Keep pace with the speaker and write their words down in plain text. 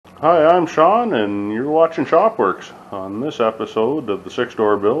Hi, I'm Sean, and you're watching Shopworx. On this episode of the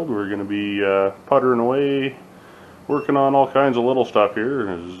 6-door build, we're going to be puttering away, working on all kinds of little stuff here,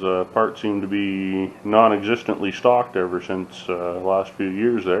 as parts seem to be non-existently stocked ever since the last few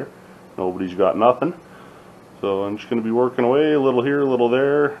years there. Nobody's got nothing. So I'm just going to be working away, a little here, a little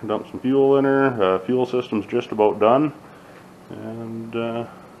there, dump some fuel in her. Fuel system's just about done, and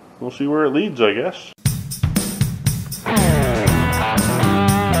we'll see where it leads, I guess.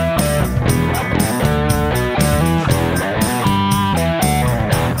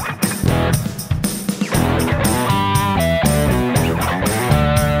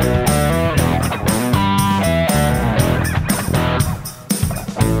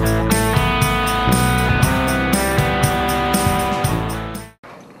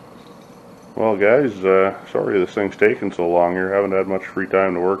 Well guys, sorry this thing's taking so long here. Haven't had much free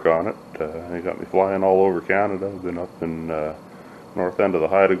time to work on it. They got me flying all over Canada. I've been up in north end of the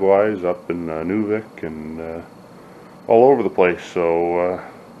Haida-Gwaii, up in Nunavik, and all over the place. So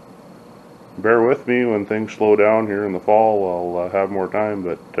bear with me when things slow down here in the fall. I'll have more time,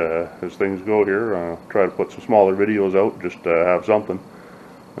 but as things go here, I'll try to put some smaller videos out just to have something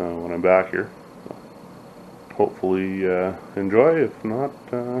when I'm back here. So hopefully enjoy. If not,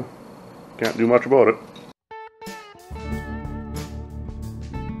 can't do much about it.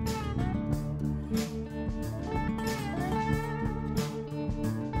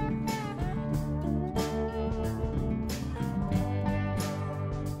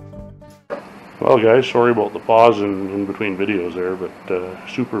 Well guys, sorry about the pause in between videos there, but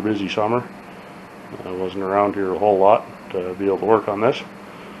super busy summer. I wasn't around here a whole lot to be able to work on this.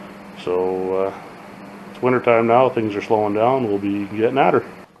 So it's winter time now, things are slowing down, we'll be getting at her.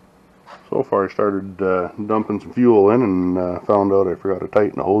 So far I started dumping some fuel in and found out I forgot to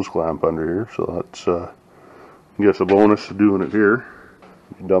tighten the hose clamp under here, so that's I guess a bonus to doing it here.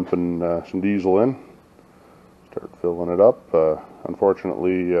 Dumping some diesel in, start filling it up.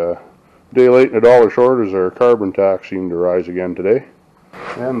 Unfortunately, a day late and $1 short as our carbon tax seemed to rise again today.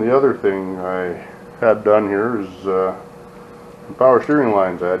 And the other thing I had done here is the power steering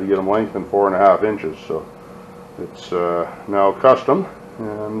lines. I had to get them lengthened 4.5 inches, so it's now custom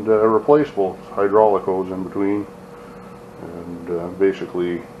and replaceable. Hydraulic hose in between, and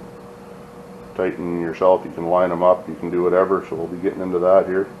basically tighten yourself. You can line them up, you can do whatever, so we'll be getting into that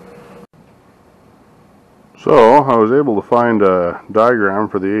here. So I was able to find a diagram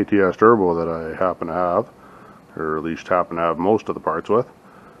for the ATS turbo that I happen to have, or at least happen to have most of the parts with.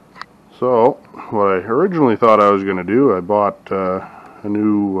 So what I originally thought I was going to do, I bought a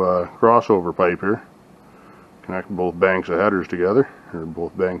new crossover pipe here. Connect both banks of headers together, or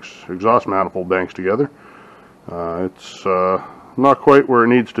both banks, exhaust manifold banks together. It's not quite where it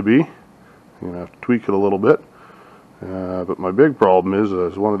needs to be. I'm going to have to tweak it a little bit. But my big problem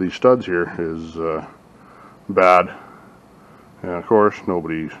is one of these studs here is bad. And of course,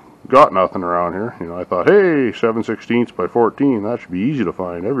 nobody's got nothing around here. You know, I thought, hey, 7/16 by 14, that should be easy to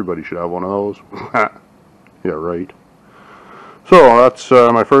find. Everybody should have one of those. Yeah, right. So that's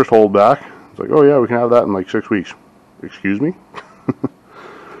my first holdback. It's like, oh yeah, we can have that in like 6 weeks. Excuse me?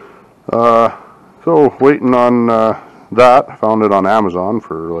 So waiting on that. I found it on Amazon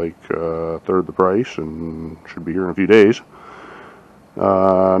for like a third the price, and should be here in a few days.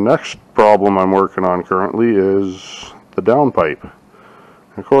 Next problem I'm working on currently is the downpipe.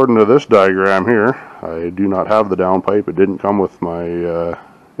 According to this diagram here, I do not have the downpipe. It didn't come with my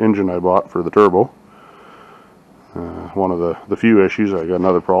engine I bought for the turbo. One of the few issues. I got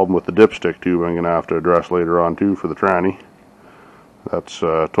another problem with the dipstick tube I'm going to have to address later on too for the tranny. That's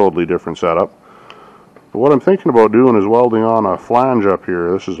a totally different setup. But what I'm thinking about doing is welding on a flange up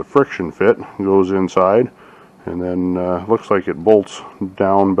here. This is a friction fit, goes inside, and then looks like it bolts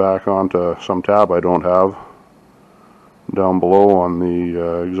down back onto some tab I don't have down below on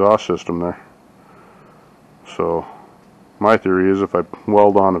the exhaust system there. So my theory is if I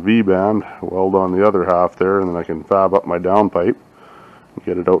weld on a V-band, weld on the other half there, and then I can fab up my downpipe,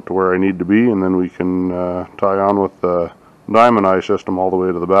 get it out to where I need to be, and then we can tie on with the diamond eye system all the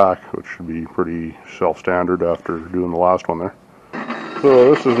way to the back, which should be pretty self-standard after doing the last one there.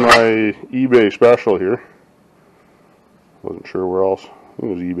 So this is my eBay special here. Wasn't sure where else. I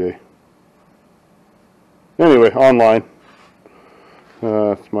think it was eBay. Anyway, online.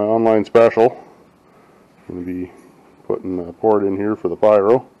 It's my online special. I'm going to be putting a port in here for the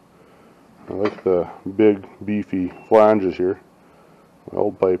pyro. I like the big beefy flanges here. My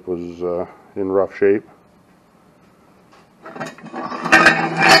old pipe was in rough shape.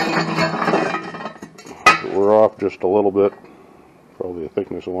 We're off just a little bit, probably the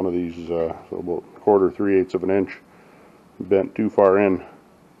thickness of one of these, so about 1/4 3/8 of an inch, bent too far in.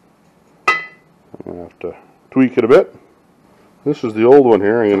 to tweak it a bit. This is the old one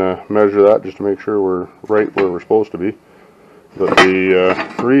here. I'm going to measure that just to make sure we're right where we're supposed to be. But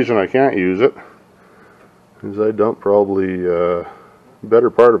the reason I can't use it is I dumped probably better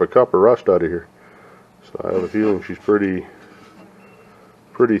part of a cup of rust out of here. So I have a feeling she's pretty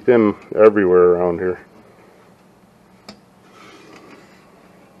thin everywhere around here.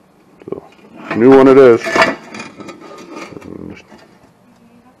 So, new one it is.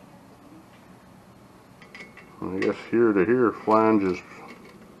 I guess here to here flange is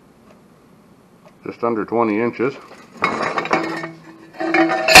just under 20 inches.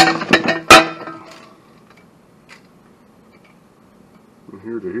 And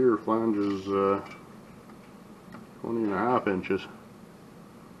here to here flange is 20.5 inches.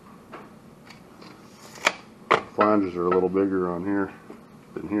 Flanges are a little bigger on here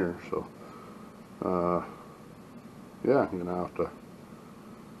than here, so yeah, I'm gonna have to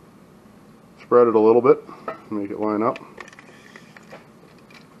spread it a little bit, make it line up.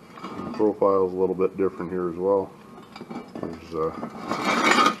 And the profile is a little bit different here as well. There's a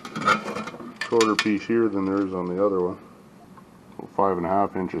shorter piece here than there is on the other one.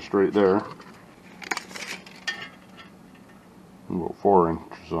 5.5 inches straight there. And about 4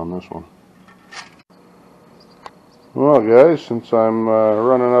 inches on this one. Well guys, since I'm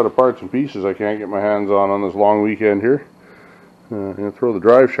running out of parts and pieces I can't get my hands on this long weekend here, I'm going to throw the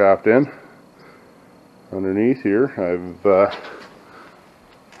drive shaft in. Underneath here I've got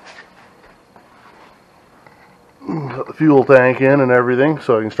the fuel tank in and everything,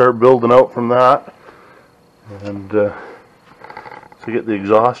 so I can start building out from that. And to get the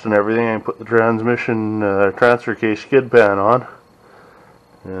exhaust and everything, I can put the transmission transfer case skid pan on.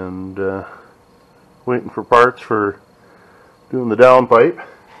 And waiting for parts for doing the downpipe.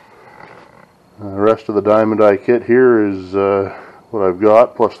 The rest of the diamond eye kit here is what I've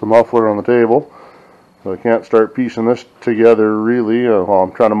got, plus the muffler on the table. So I can't start piecing this together really. Well,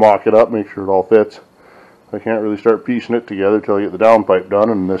 I'm trying to mock it up, make sure it all fits. I can't really start piecing it together till I get the downpipe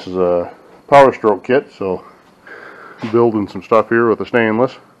done, and this is a power stroke kit, so I'm building some stuff here with a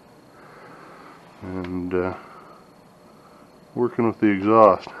stainless. And working with the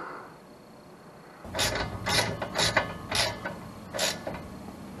exhaust.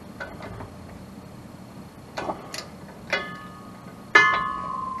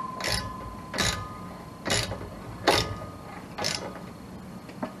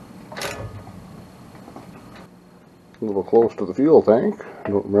 A little close to the fuel tank. I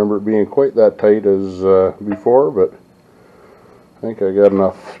don't remember it being quite that tight as before, but I think I got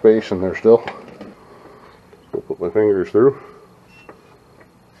enough space in there still. I'll put my fingers through.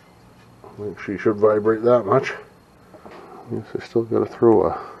 I think she should vibrate that much. I guess I still got to throw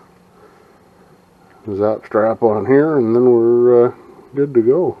a zap strap on here, and then we're good to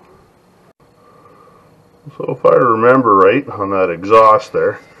go. So if I remember right on that exhaust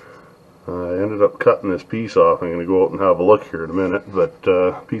there, I ended up cutting this piece off. I'm going to go out and have a look here in a minute, but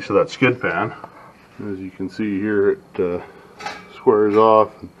a piece of that skid pan, as you can see here, it squares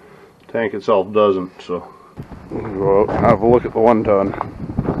off. The tank itself doesn't, so we'll go out and have a look at the 1 ton.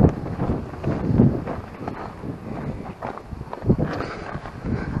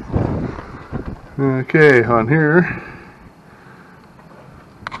 Okay, on here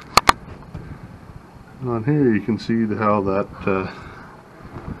you can see how that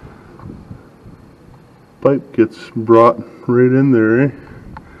pipe gets brought right in there, eh?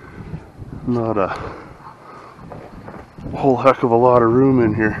 Not a whole heck of a lot of room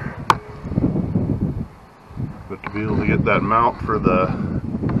in here, but to be able to get that mount for the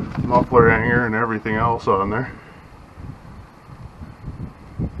muffler in here and everything else on there.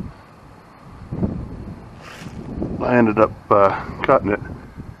 I ended up cutting it.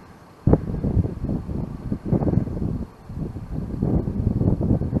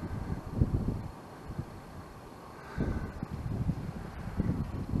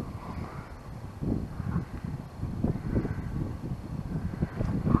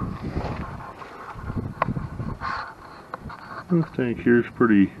 This tank here is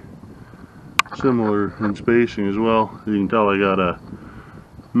pretty similar in spacing as well. You can tell I got a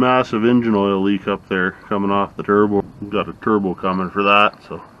massive engine oil leak up there coming off the turbo. We've got a turbo coming for that,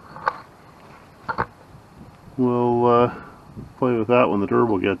 so we'll play with that when the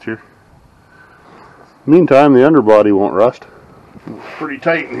turbo gets here. Meantime, the underbody won't rust. It's pretty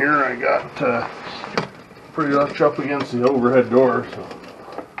tight in here. I got pretty much up against the overhead door, so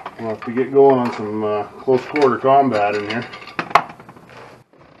we'll have to get going on some close quarter combat in here.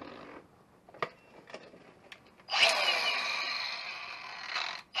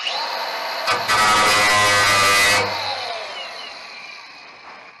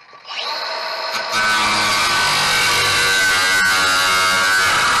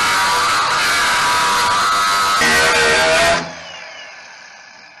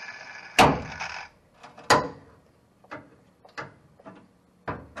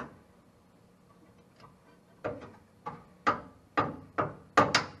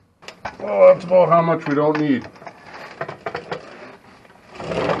 Oh, that's about how much we don't need.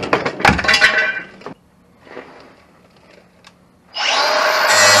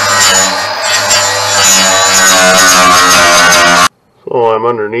 So I'm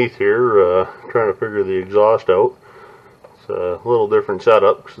underneath here trying to figure the exhaust out. It's a little different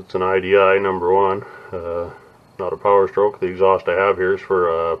setup because it's an IDI number one, not a power stroke. The exhaust I have here is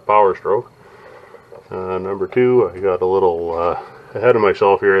for a power stroke. Number two, I got a little ahead of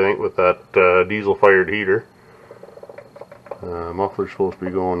myself here, I think, with that diesel fired heater. Muffler's supposed to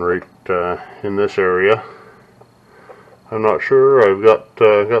be going right in this area. I'm not sure. I've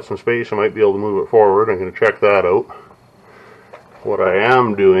got some space. I might be able to move it forward. I'm going to check that out. What I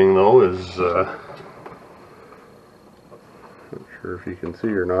am doing though is, not sure if you can see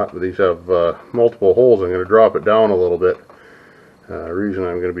or not, but these have multiple holes. I'm going to drop it down a little bit. The reason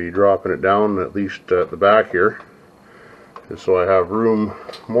I'm going to be dropping it down, at least at the back here, is so I have room,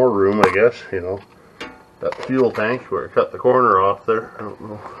 more room, I guess, you know, that fuel tank where I cut the corner off there. I don't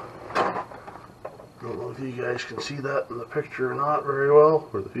know if you guys can see that in the picture or not very well,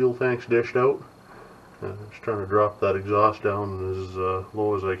 where the fuel tank's dished out. Just trying to drop that exhaust down as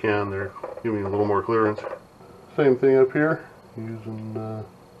low as I can there, give me a little more clearance. Same thing up here, using the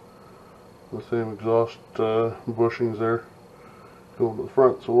same exhaust bushings there going to the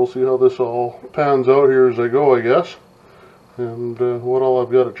front. So we'll see how this all pans out here as I go, I guess, and what all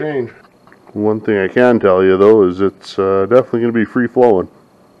I've got to change. One thing I can tell you though is it's definitely going to be free flowing.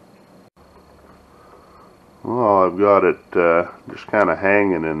 Well, I've got it just kind of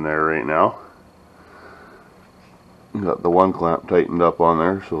hanging in there right now. Got the one clamp tightened up on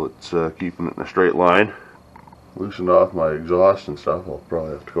there, so it's keeping it in a straight line. Loosened off my exhaust and stuff. I'll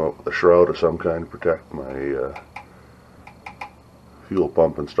probably have to come up with a shroud of some kind to protect my fuel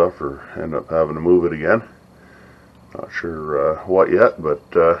pump and stuff, or end up having to move it again. Not sure what yet, but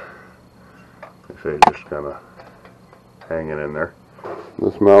like I say, just kind of hanging in there.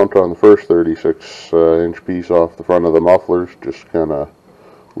 This mount on the first 36-inch piece off the front of the mufflers just kind of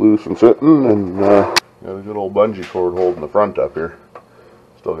loose and sitting, and got a good old bungee cord holding the front up here.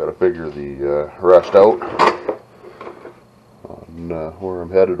 Still got to figure the rest out on where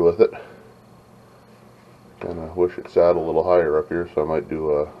I'm headed with it. Kind of wish it sat a little higher up here, so I might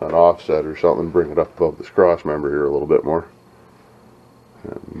do an offset or something, bring it up above this cross member here a little bit more.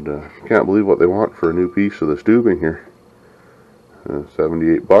 And can't believe what they want for a new piece of this tubing here.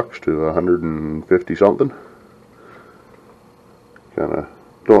 $78 to 150 something. Kind of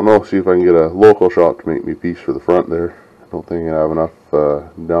don't know, see if I can get a local shop to make me a piece for the front there. I don't think I have enough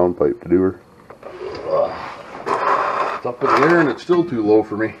downpipe to do her. It's up in the air and it's still too low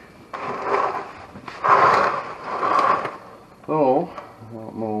for me. So, I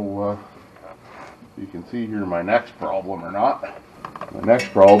don't know if you can see here my next problem or not. My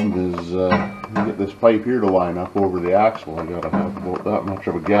next problem is to get this pipe here to line up over the axle. I gotta have about that much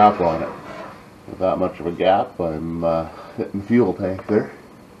of a gap on it. With that much of a gap, I'm hitting the fuel tank there.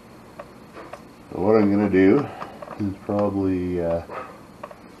 So what I'm going to do is probably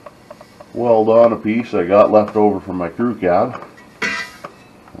weld on a piece I got left over from my crew cab.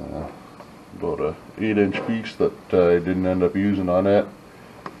 About a 8-inch piece that I didn't end up using on it.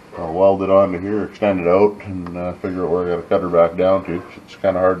 I'll weld it onto here, extend it out, and figure out where I got to cut her back down to. It's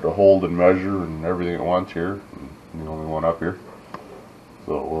kind of hard to hold and measure and everything at once here. I'm the only one up here.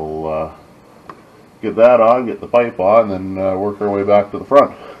 So we'll get that on, get the pipe on, then work our way back to the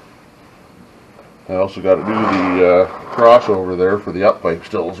front. I also got to do the crossover there for the up pipe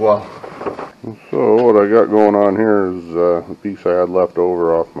still as well. So what I got going on here is the piece I had left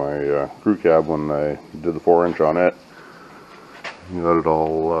over off my crew cab when I did the 4-inch on it. Got it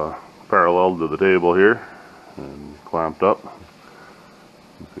all parallel to the table here and clamped up.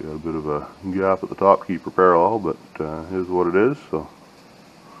 So got a bit of a gap at the top, keep her parallel, but here's what it is. So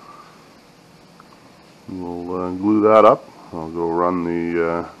we'll glue that up. I'll go run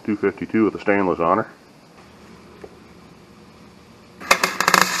the 252 with the stainless on her.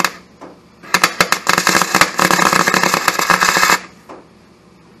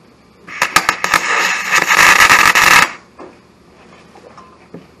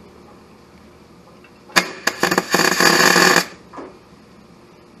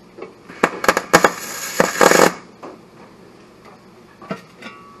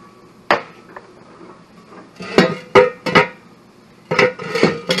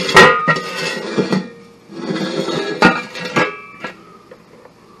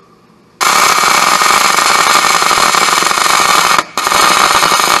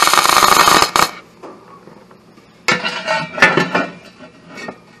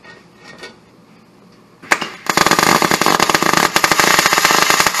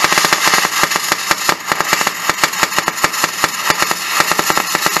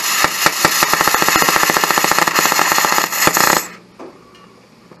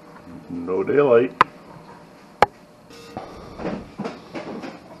 No daylight.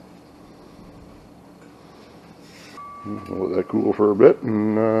 I'll let that cool for a bit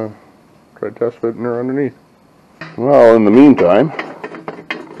and try test fitting her underneath. Well, in the meantime,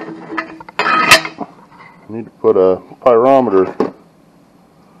 I need to put a pyrometer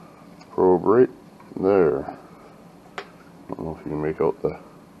probe right there. I don't know if you can make out the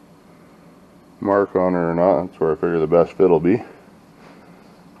mark on her or not. That's where I figure the best fit will be.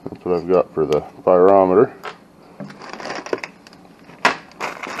 That's what I've got for the pyrometer.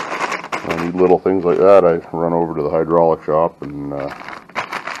 I need little things like that. I run over to the hydraulic shop and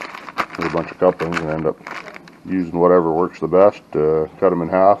get a bunch of couplings and end up using whatever works the best. Cut them in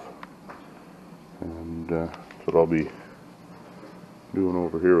half, and that's what I'll be doing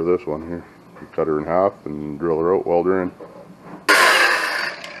over here with this one here. Cut her in half and drill her out, weld her in.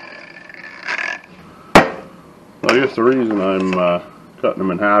 I guess the reason I'm cutting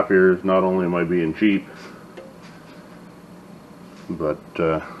them in half here is not only am I being cheap, but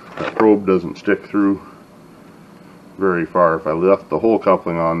that probe doesn't stick through very far. If I left the whole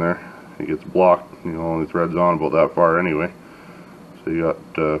coupling on there, it gets blocked. You know, only threads on about that far anyway. So you got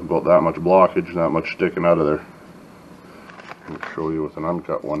about that much blockage, that much sticking out of there. I'll show you with an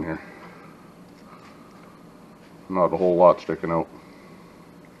uncut one here. Not a whole lot sticking out.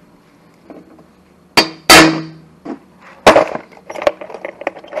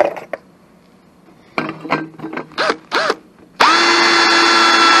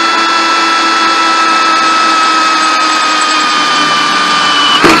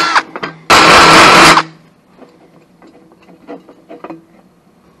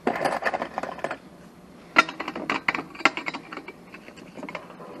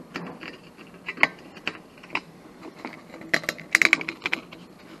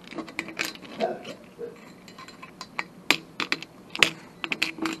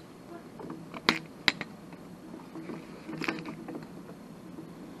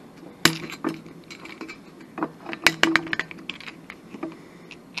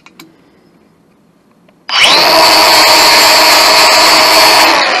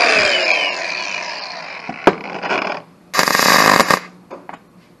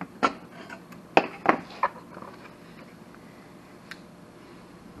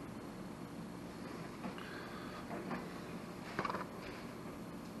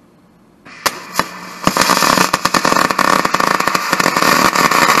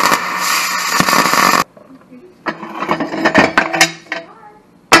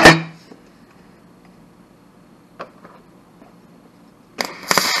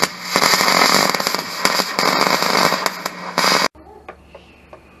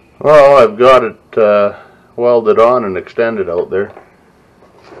 Well, I've got it welded on and extended out there.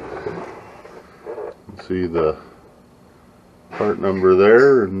 You can see the part number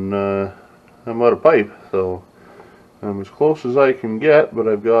there, and I'm out of pipe, so I'm as close as I can get, but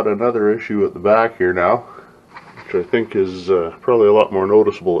I've got another issue at the back here now, which I think is probably a lot more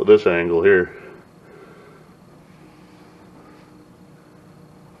noticeable at this angle here.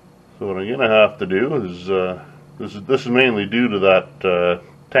 So what I'm going to have to do is, this is mainly due to that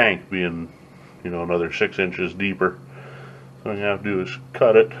tank being, you know, another 6 inches deeper. So what I'm going to have to do is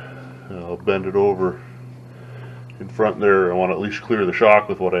cut it. I'll bend it over in front there. I want to at least clear the shock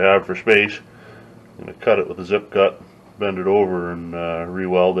with what I have for space. I'm going to cut it with a zip cut, bend it over, and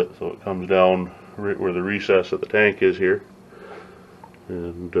re-weld it so it comes down right where the recess of the tank is here.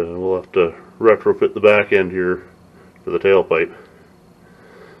 And we'll have to retrofit the back end here for the tailpipe.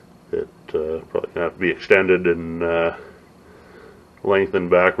 It probably going to have to be extended and lengthened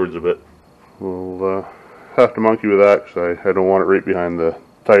backwards a bit. We'll have to monkey with that because I don't want it right behind the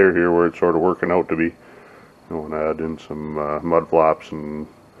tire here where it's sort of working out to be. I want to add in some mud flaps and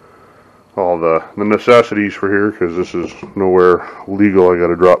all the necessities for here, because this is nowhere legal. I got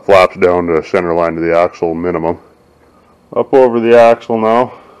to drop flaps down to center line to the axle minimum. Up over the axle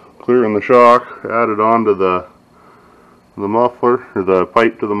now, clearing the shock, added onto the muffler, or the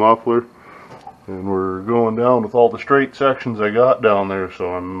pipe to the muffler. And we're going down with all the straight sections I got down there,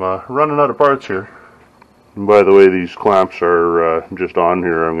 so I'm running out of parts here. And by the way, these clamps are just on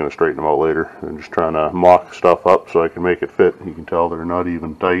here. I'm going to straighten them out later. I'm just trying to mock stuff up so I can make it fit. You can tell they're not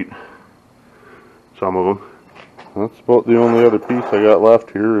even tight, some of them. That's about the only other piece I got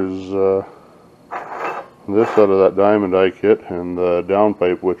left here is this out of that diamond eye kit and the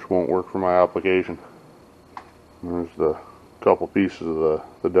downpipe, which won't work for my application. There's the couple pieces of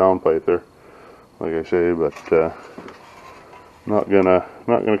the downpipe there, like I say, but not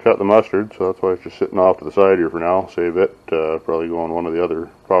gonna cut the mustard, so that's why it's just sitting off to the side here for now. Save it, probably go on one of the other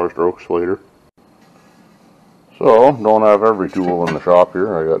power strokes later. So, don't have every tool in the shop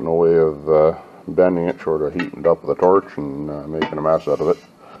here. I got no way of bending it short of heating it up with a torch and making a mess out of it.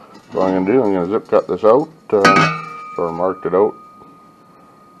 So what I'm going to do, I'm going to zip cut this out. Sort of marked it out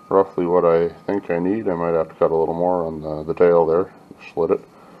roughly what I think I need. I might have to cut a little more on the tail there, slit it.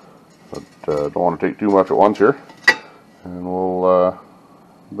 But don't want to take too much at once here. And we'll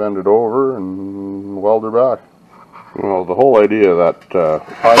bend it over and weld her back. Well, the whole idea of that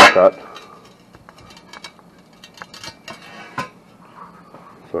pie cut,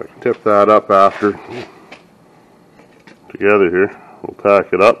 so I can tip that up after together here. We'll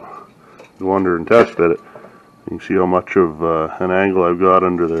tack it up, go under and test fit it. You can see how much of an angle I've got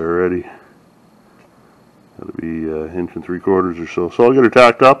under there already. That'll be 1 3/4 or so. So I'll get her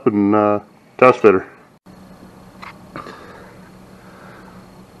tacked up and test fit her.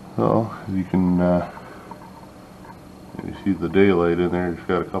 So you can you see the daylight in there. It's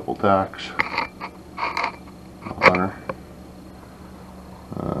got a couple tacks on her.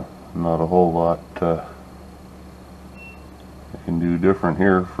 Not a whole lot I can do different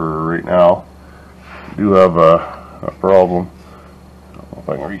here for right now. I do have a problem. I don't know if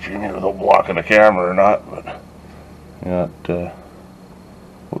I can reach in here without blocking the camera or not, but I got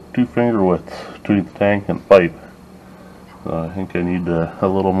 2 finger widths between the tank and the pipe. So I think I need a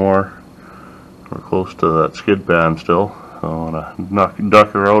little more. We're close to that skid pan still. So I want to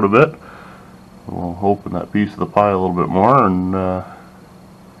duck her out a bit. We'll open that piece of the pie a little bit more and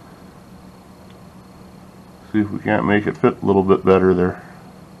see if we can't make it fit a little bit better there.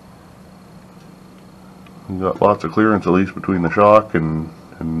 We've got lots of clearance at least between the shock and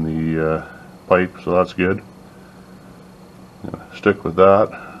the pipe, so that's good. Stick with that.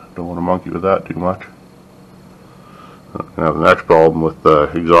 Don't want to monkey with that too much. I'm going to have the next problem with the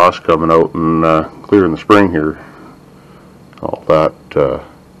exhaust coming out and clearing the spring here. All that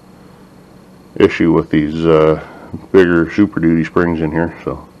issue with these bigger Super Duty springs in here,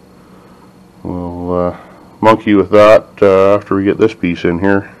 so we'll monkey with that after we get this piece in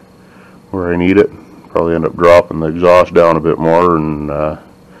here where I need it. Probably end up dropping the exhaust down a bit more and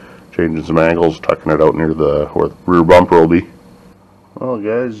changing some angles, tucking it out near where the rear bumper will be. Well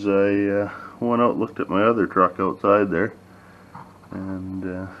guys, I went out and looked at my other truck outside there,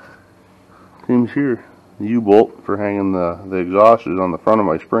 and seems here the U-bolt for hanging the exhaust is on the front of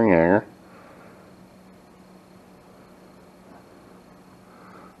my spring hanger.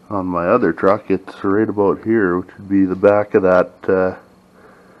 On my other truck it's right about here, which would be the back of that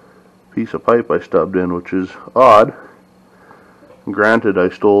piece of pipe I stubbed in, which is odd. Granted, I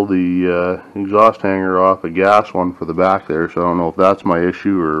stole the exhaust hanger off a gas one for the back there, so I don't know if that's my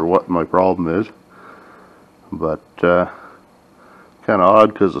issue or what my problem is. But kind of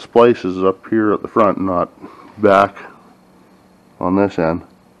odd because the splice is up here at the front, not back on this end.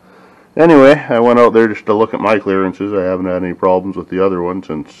 Anyway, I went out there just to look at my clearances. I haven't had any problems with the other one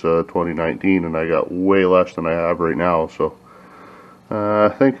since 2019, and I got way less than I have right now, so I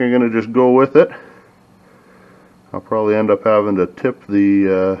think I'm going to just go with it. I'll probably end up having to tip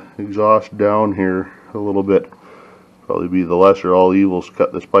the exhaust down here a little bit. Probably be the lesser all evils,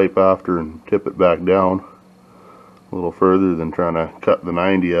 cut this pipe after and tip it back down a little further than trying to cut the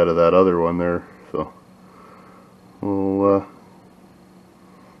 90 out of that other one there. So we'll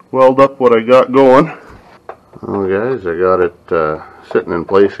weld up what I got going. Well guys, I got it sitting in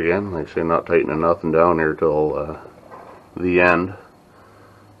place again. Like I say, not tightening nothing down here till the end.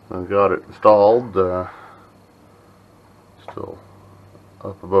 I've got it installed, still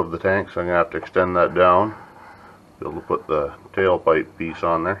up above the tank, so I'm going to have to extend that down, be able to put the tailpipe piece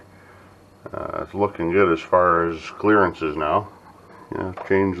on there. It's looking good as far as clearances now.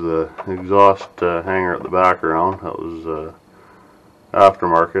 Change the exhaust hanger at the back around. That was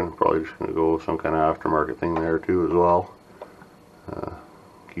aftermarket. I'm probably just going to go with some kind of aftermarket thing there too as well.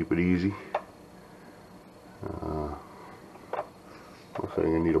 Keep it easy. Looks like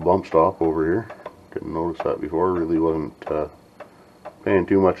I'm going to need a bump stop over here. Didn't notice that before. Really wasn't paying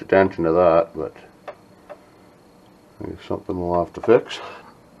too much attention to that, but it's something we'll have to fix.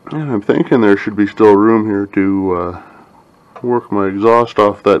 And I'm thinking there should be still room here to work my exhaust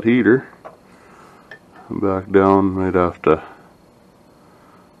off that heater. Back down, might have to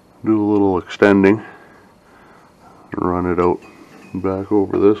do a little extending, run it out back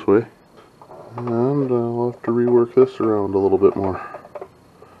over this way, and I'll have to rework this around a little bit more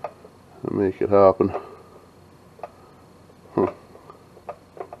and make it happen.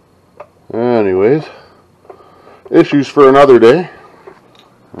 Anyways, issues for another day.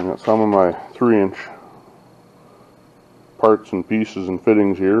 I got some of my 3-inch parts and pieces and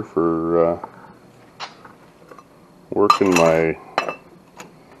fittings here for working my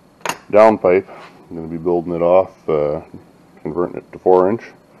downpipe. I'm going to be building it off, converting it to 4-inch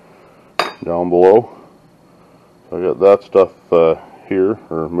down below. So I got that stuff here,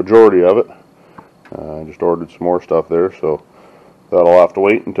 or majority of it. I just ordered some more stuff there, so that'll have to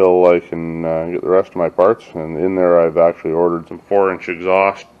wait until I can get the rest of my parts. And in there I've actually ordered some 4-inch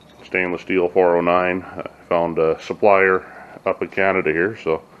exhaust, stainless steel 409. I found a supplier up in Canada here,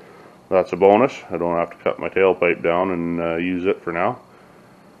 so that's a bonus. I don't have to cut my tailpipe down and use it for now.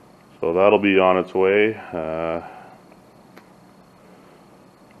 So that'll be on its way.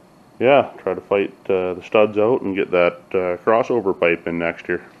 Yeah, try to fight the studs out and get that crossover pipe in next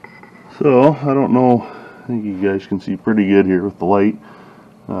year. So, I don't know, I think you guys can see pretty good here with the light.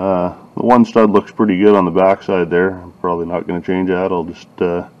 The one stud looks pretty good on the back side there. I'm probably not going to change that. I'll just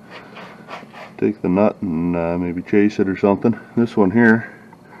take the nut and maybe chase it or something. This one here,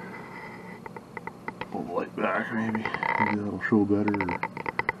 pull the light back maybe that'll show better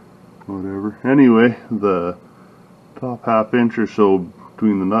or whatever. Anyway, the top ½ inch or so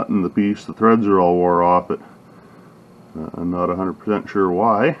between the nut and the piece, the threads are all wore off it. I'm not 100% sure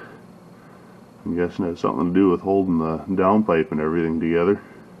why. I'm guessing it has something to do with holding the downpipe and everything together.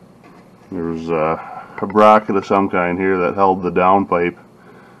 There's a bracket of some kind here that held the downpipe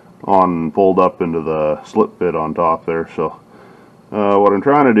on and pulled up into the slip bit on top there. So what I'm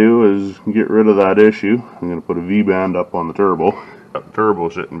trying to do is get rid of that issue. I'm going to put a V-band up on the turbo. Got the turbo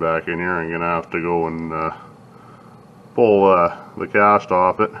sitting back in here. I'm going to have to go and pull the cast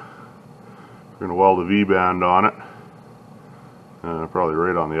off it. I'm going to weld a V-band on it. Probably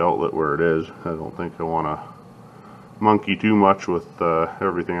right on the outlet where it is. I don't think I want to monkey too much with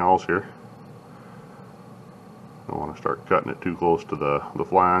everything else here. Don't want to start cutting it too close to the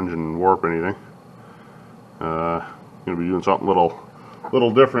flange and warp anything. Going to be doing something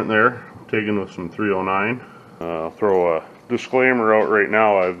little different there. Taking with some 309. I'll throw a disclaimer out right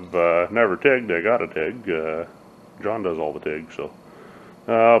now. I've never tigged. I got a TIG. John does all the TIG, so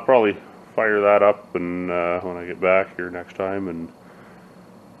I'll probably fire that up and when I get back here next time and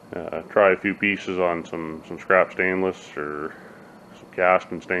try a few pieces on some scrap stainless or some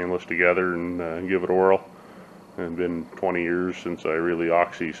cast and stainless together and give it a whirl. It's been 20 years since I really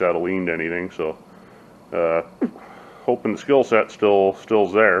oxy-acetylene anything, so hoping the skill set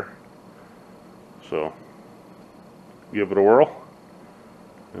still's there. So give it a whirl,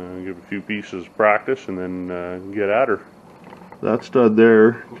 give a few pieces of practice, and then get at her. That stud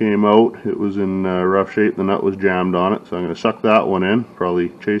there came out. It was in rough shape. The nut was jammed on it, so I'm going to suck that one in. Probably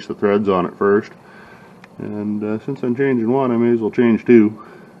chase the threads on it first. And since I'm changing one, I may as well change two.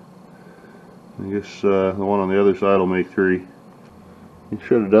 I guess the one on the other side will make 3. I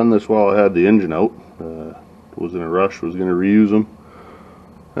should have done this while I had the engine out. Was in a rush, was going to reuse them.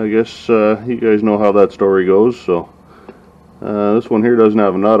 I guess you guys know how that story goes, so this one here doesn't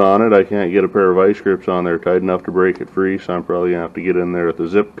have a nut on it. I can't get a pair of vice grips on there tight enough to break it free, so I'm probably going to have to get in there with the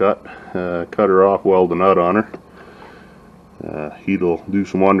zip cut, cut her off, weld the nut on her. Heat'll do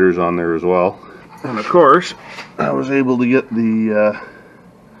some wonders on there as well. And of course, I was able to get the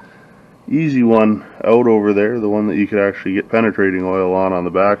easy one out over there, the one that you could actually get penetrating oil on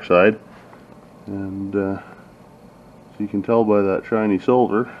the back side. And so you can tell by that shiny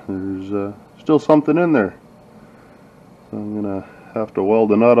silver, there's still something in there. So I'm going to have to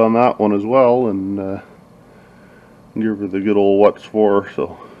weld a nut on that one as well and give her the good old what's for.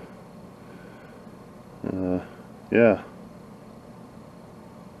 So yeah,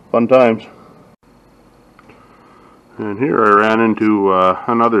 fun times. And here I ran into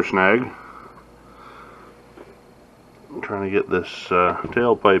another snag. I'm trying to get this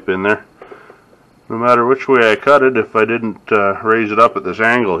tailpipe in there. No matter which way I cut it, if I didn't raise it up at this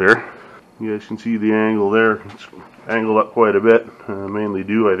angle here, you guys can see the angle there. It's angled up quite a bit, mainly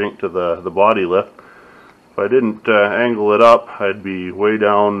due I think to the body lift. If I didn't angle it up, I'd be way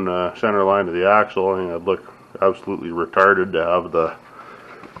down center line of the axle. I think I'd look absolutely retarded to have the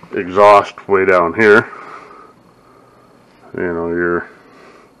exhaust way down here. You know,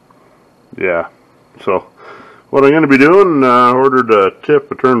 yeah. So what I'm going to be doing, ordered a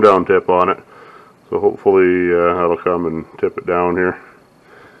turn down tip on it. So hopefully that'll come and tip it down here.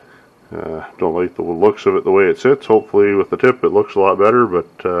 Don't like the looks of it the way it sits. Hopefully with the tip it looks a lot better, but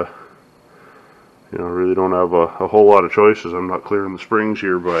you know, really don't have a whole lot of choices. I'm not clearing the springs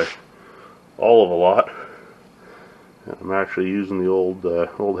here by all of a lot. I'm actually using the old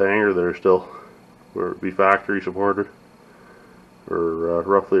hanger there still, where it be factory supported, or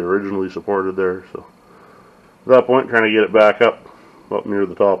roughly originally supported there. So at that point, trying to get it back up near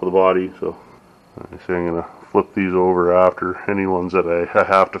the top of the body. So I think I'm going to flip these over after. Any ones that I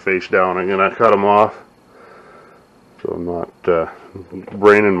have to face down, I'm going to cut them off, so I'm not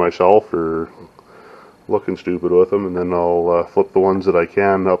braining myself or looking stupid with them, and then I'll flip the ones that I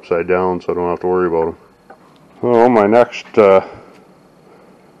can upside down so I don't have to worry about them. Well, my next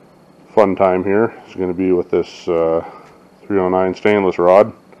fun time here is going to be with this 309 stainless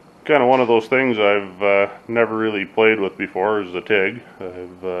rod. Kind of one of those things I've never really played with before is the TIG.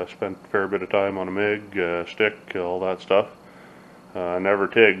 I've spent a fair bit of time on a MIG, stick, all that stuff. Never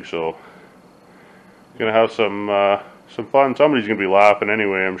TIG, so gonna have some fun. Somebody's gonna be laughing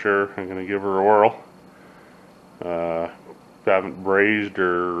anyway, I'm sure. I'm gonna give her a whirl. Haven't brazed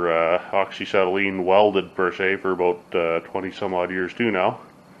or oxyacetylene welded per se for about 20 some odd years too now.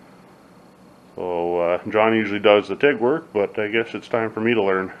 So John usually does the TIG work, but I guess it's time for me to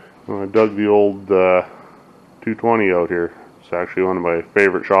learn. I dug the old 220 out here. It's actually one of my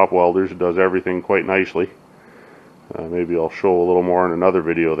favorite shop welders. It does everything quite nicely. Maybe I'll show a little more in another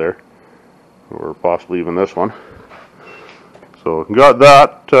video there, or possibly even this one. So got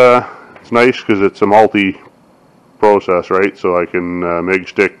that. It's nice because it's a multi-process, right? So I can MIG,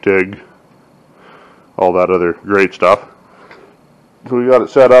 stick, TIG, all that other great stuff. So we got it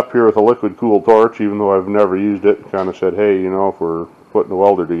set up here with a liquid cooled torch, even though I've never used it. Kind of said, hey, you know, if we're putting a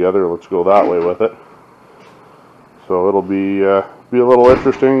welder together, let's go that way with it. So it'll be a little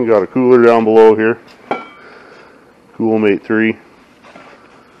interesting. Got a cooler down below here, Coolmate 3.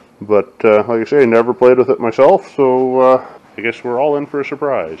 But like I say, never played with it myself, so I guess we're all in for a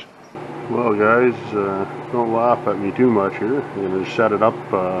surprise. Well, guys, don't laugh at me too much here. I'm going to just set it up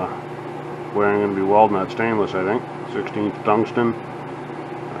where I'm going to be welding that stainless, I think. 16th tungsten,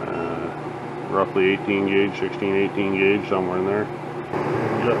 roughly 18 gauge, 16, 18 gauge, somewhere in there.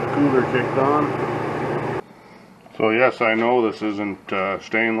 Got the cooler kicked on. So yes, I know this isn't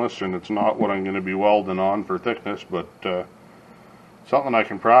stainless, and it's not what I'm going to be welding on for thickness, but something I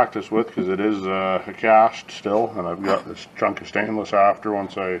can practice with, because it is a cast still, and I've got this chunk of stainless after.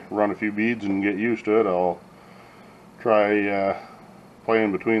 Once I run a few beads and get used to it, I'll try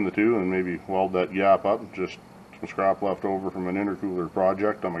playing between the two and maybe weld that gap up. Just some scrap left over from an intercooler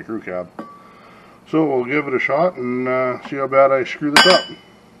project on my crew cab. So we'll give it a shot and see how bad I screw this up.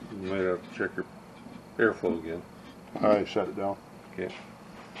 You might have to check your airflow again. I set it down. Okay.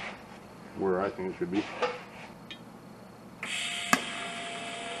 Where I think it should be.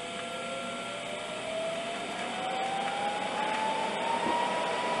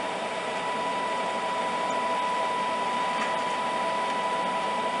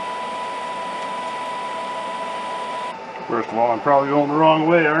 First of all, I'm probably going the wrong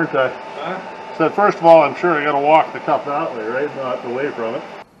way, aren't I? Huh? Said first of all, I'm sure I got to walk the cup that way, right? Not away from it.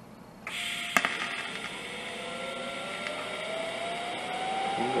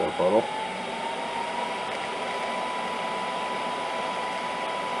 You got a puddle.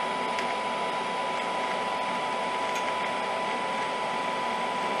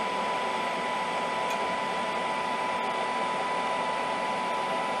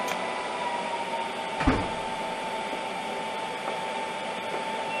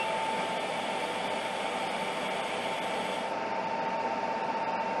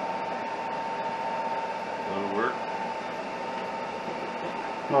 That'll work.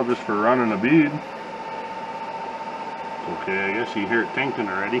 Well, just for running a bead. Okay, I guess you hear it tinkling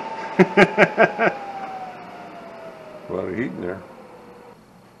already. A lot of heat in there.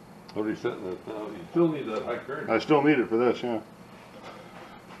 What are you setting it now? You still need that high current. I still need it for this, yeah.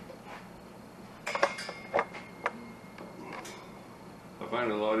 I find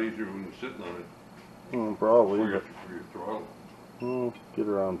it a lot easier when you're sitting on it. Probably. For your throttle. Well, get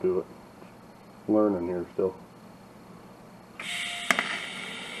around to it. Learning here still.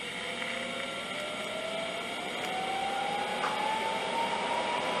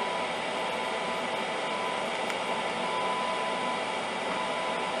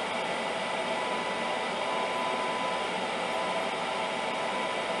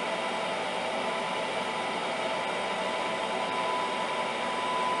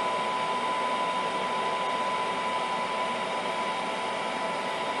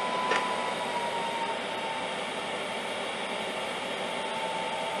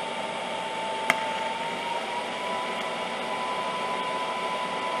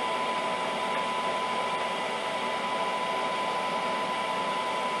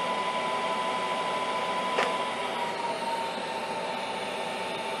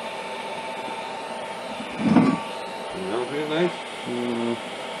 Nice?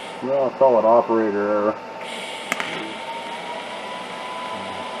 Well, I'll call it operator error.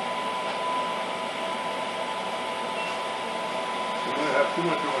 You might have too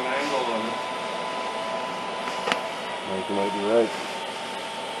much of an angle on it. I think you might be right.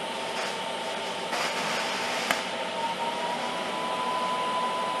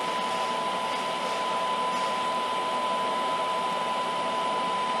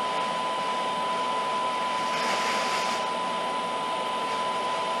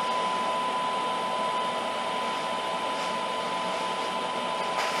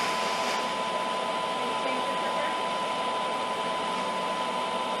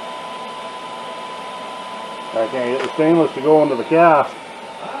 I can't get the stainless to go into the cast.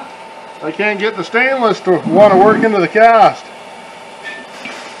 I can't get the stainless to want to work into the cast.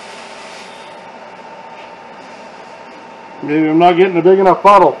 Maybe I'm not getting a big enough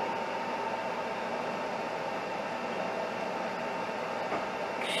puddle.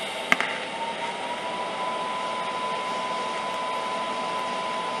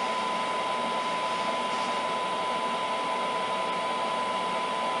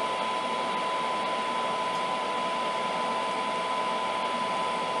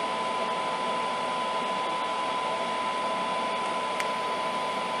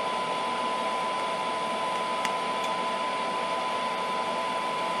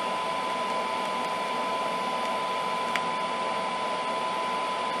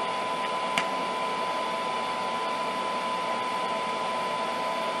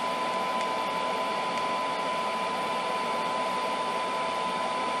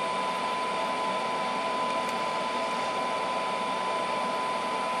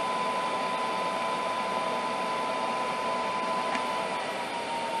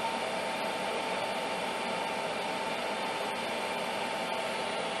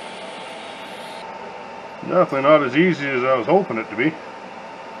 Definitely not as easy as I was hoping it to be.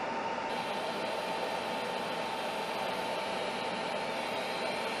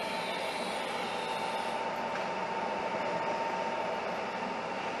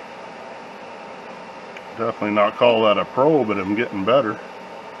 Definitely not call that a pro, but I'm getting better.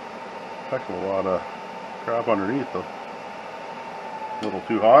 Heck of a lot of crap underneath though. A little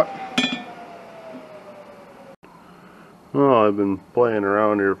too hot. Well, I've been playing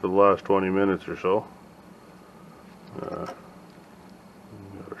around here for the last 20 minutes or so. Gotta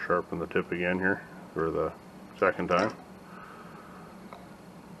sharpen the tip again here for the second time.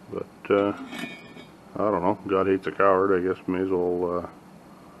 But I don't know. God hates a coward. I guess may as well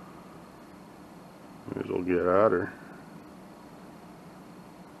get at her.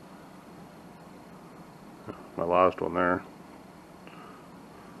 My last one there.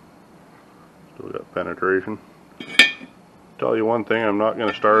 Still got penetration. Tell you one thing, I'm not going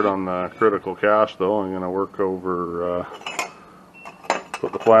to start on the critical cast though. I'm going to work over,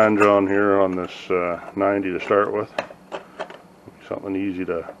 put the flange on here on this 90 to start with. Something easy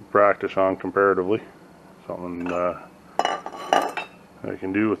to practice on comparatively. Something I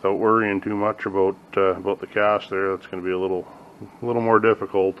can do without worrying too much about the cast there. That's going to be a little more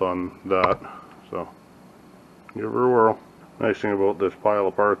difficult on that. So give her a whirl. Nice thing about this pile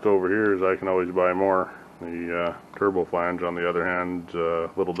of parts over here is I can always buy more. The turbo flange, on the other hand, is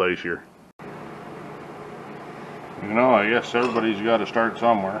a little dicier. You know, I guess everybody's got to start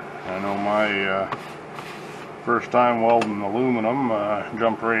somewhere. I know my first time welding aluminum,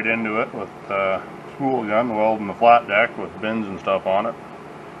 jumped right into it with spool gun, welding the flat deck with bins and stuff on it.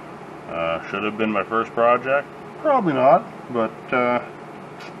 Should have been my first project? Probably not, but I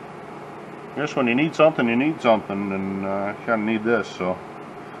guess when you need something, and I kind of need this, so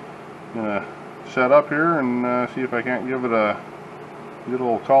I'm gonna set up here and see if I can't give it a good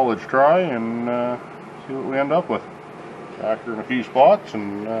old college try and see what we end up with. Back her in a few spots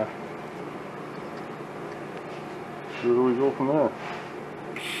and see where we go from there.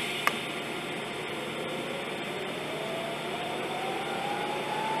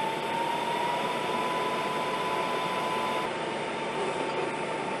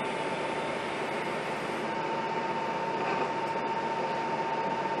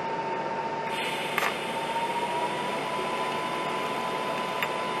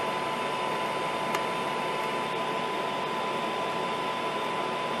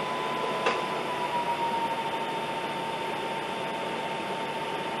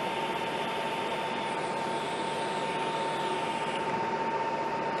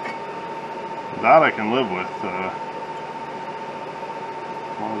 That I can live with. As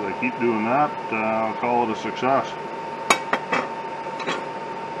long as I keep doing that, I'll call it a success.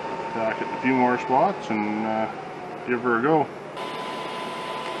 Tack it in a few more spots and give her a go.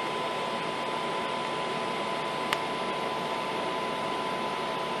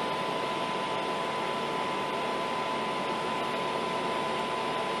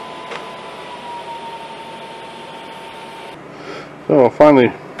 So I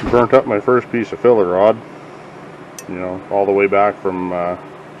finally burnt up my first piece of filler rod, you know, all the way back from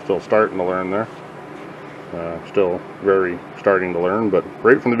still starting to learn there. Still very starting to learn, but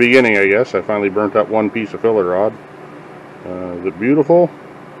right from the beginning, I guess, I finally burnt up one piece of filler rod. Is it beautiful?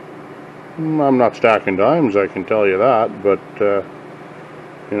 I'm not stacking dimes, I can tell you that, but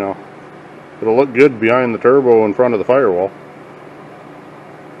you know, it'll look good behind the turbo in front of the firewall.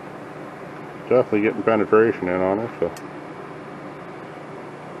 Definitely getting penetration in on her, so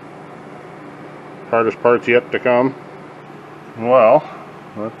hardest part's yet to come. Well,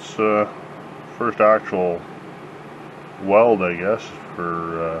 that's first actual weld, I guess,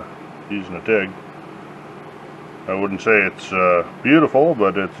 for using a TIG. I wouldn't say it's beautiful,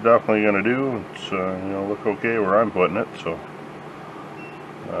 but it's definitely going to do. It's look okay where I'm putting it. So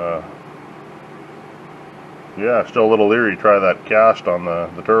yeah, still a little leery. Try that cast on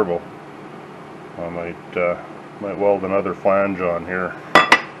the turbo. I might weld another flange on here.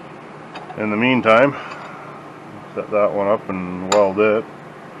 In the meantime, set that one up and weld it.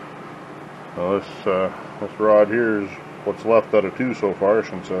 Now this rod here is what's left out of two so far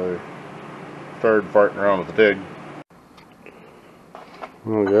since I started farting around with the TIG.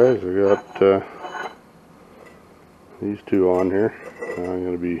 Well guys, I got these two on here. I'm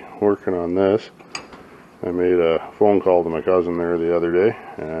going to be working on this. I made a phone call to my cousin there the other day,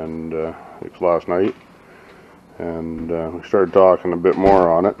 and it's last night, and we started talking a bit more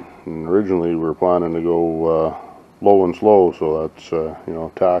on it. And originally we were planning to go low and slow, so that's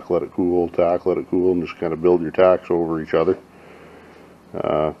tack, let it cool, and just kind of build your tacks over each other.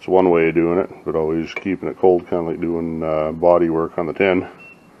 It's one way of doing it, but always keeping it cold, kind of like doing body work on the tin.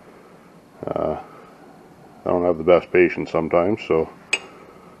 I don't have the best patience sometimes, so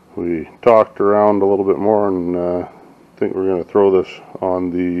we talked around a little bit more, and I think we're going to throw this on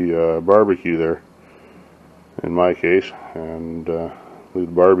the barbecue there, in my case, and leave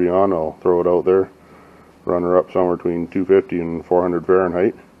the Barbie on. I'll throw it out there, run her up somewhere between 250 and 400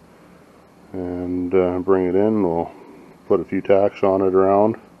 Fahrenheit, and bring it in. We'll put a few tacks on it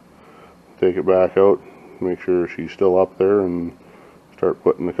around, take it back out, make sure she's still up there, and start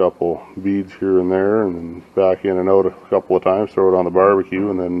putting a couple beads here and there, and then back in and out a couple of times, throw it on the barbecue,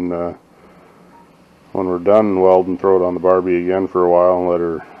 and then when we're done welding, throw it on the Barbie again for a while and let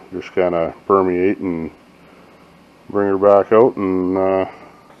her just kind of permeate, and bring her back out. And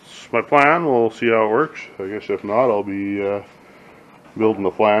it's my plan. We'll see how it works. I guess if not, I'll be building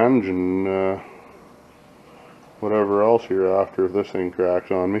the flange and whatever else here after if this thing cracks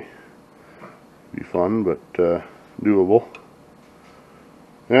on me. Be fun, but doable.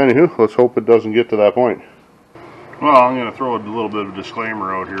 Anywho, let's hope it doesn't get to that point. Well, I'm going to throw a little bit of a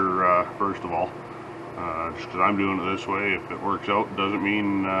disclaimer out here first of all. Just because I'm doing it this way, if it works out, doesn't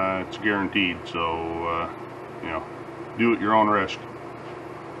mean it's guaranteed. So, do at your own risk.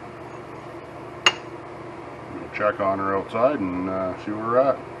 We'll check on her outside and see where we're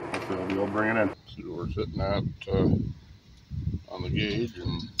at. Hopefully I'll be able to bring it in. See where we're sitting at on the gauge,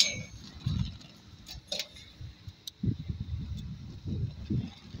 and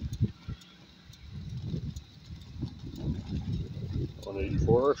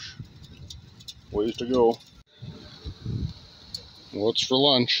 184-ish. Ways to go. What's for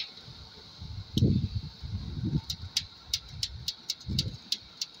lunch?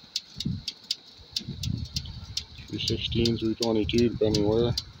 $316, $322, depending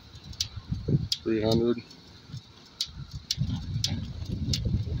where. 300.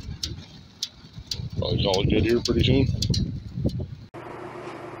 Probably all good here pretty soon.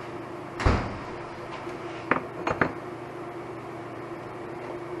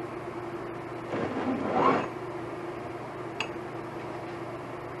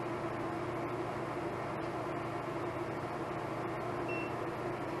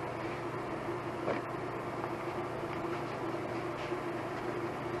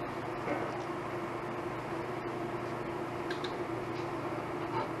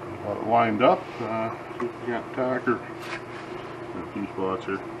 Got it lined up. See if we got tack or a few spots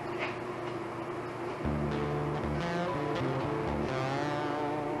here.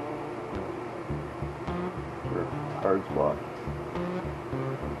 Hard spot.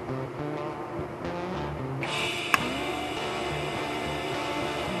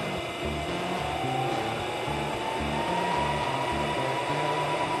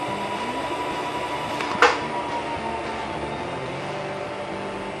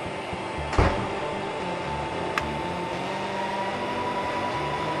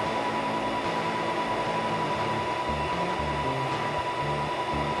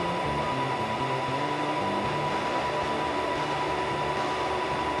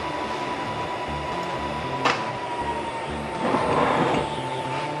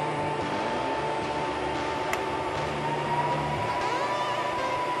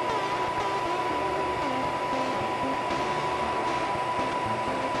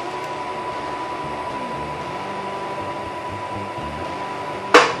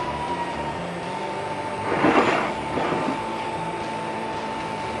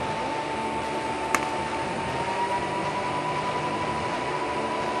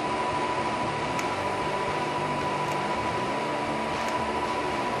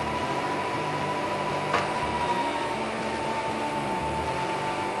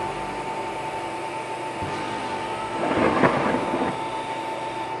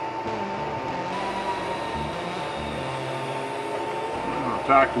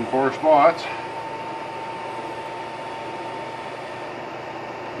 tacked in 4 spots.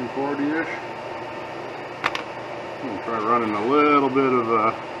 240-ish. I'll try running a little bit of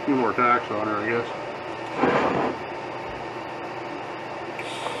a few more tacks on her, I guess.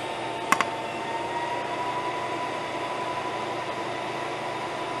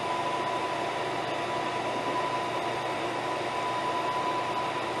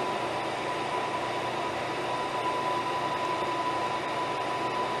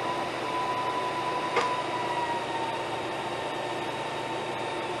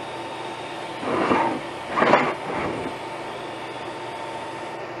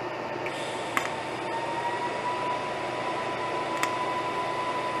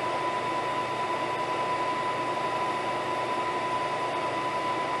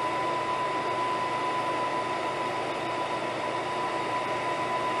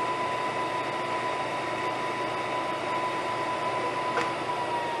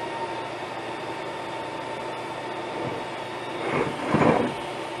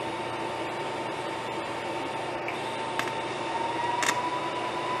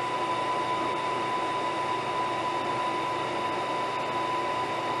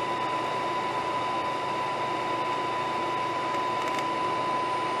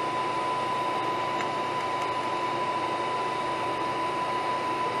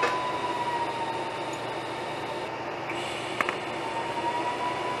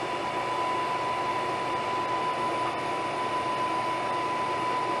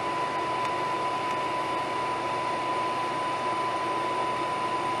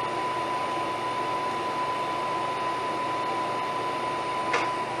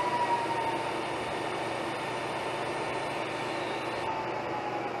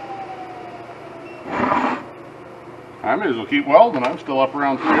 I may as well keep welding. I'm still up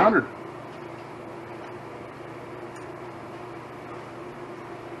around 300.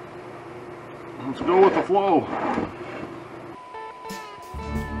 Let's go with the flow.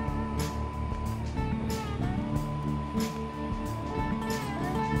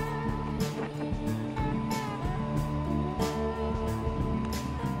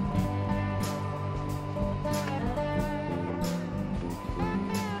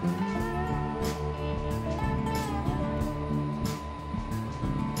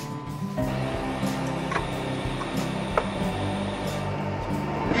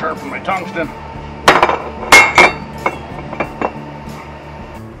 Sharpen my tungsten.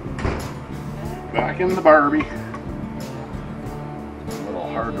 Back in the Barbie. A little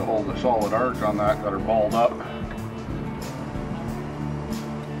hard to hold a solid arc on that, got her balled up.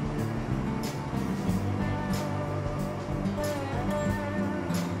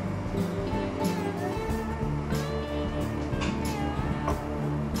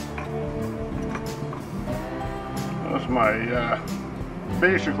 That's my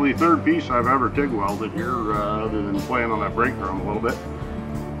basically third piece I've ever TIG welded here, other than playing on that brake drum a little bit.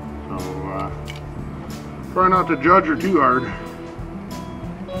 So try not to judge her too hard.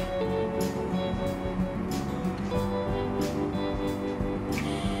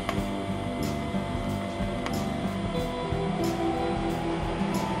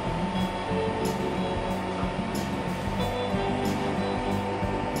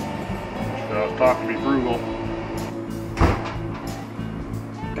 It's tough to be frugal.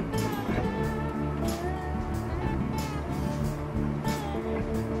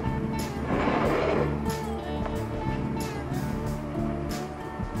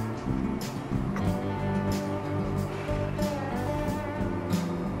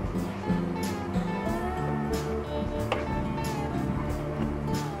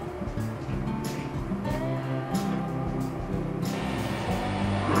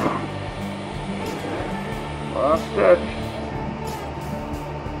 Last stitch.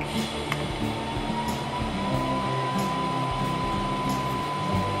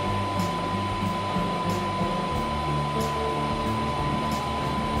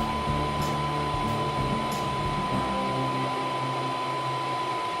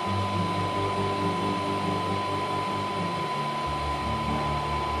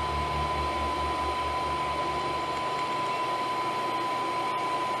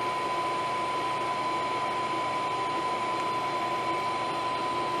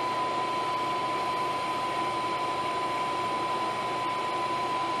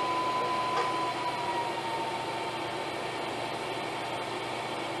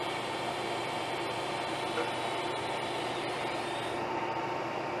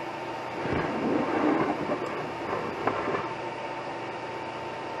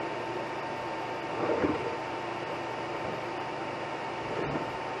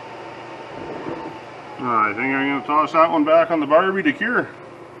 I think I'm going to toss that one back on the Barbie to cure.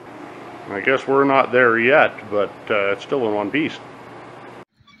 I guess we're not there yet, but it's still in one piece.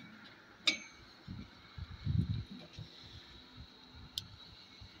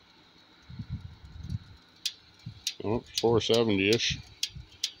 Oh, 470-ish.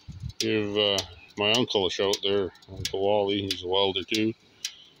 Give my uncle a shout there, Uncle Wally. He's a welder too.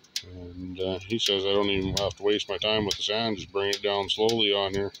 And he says I don't even have to waste my time with the sand, just bring it down slowly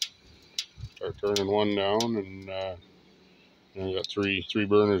on here. Start turning one down, and I got three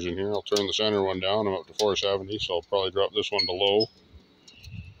burners in here. I'll turn the center one down. I'm up to 470, so I'll probably drop this one to low,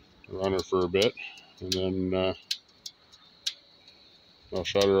 run her for a bit, and then I'll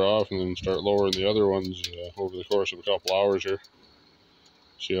shut her off and then start lowering the other ones over the course of a couple hours here.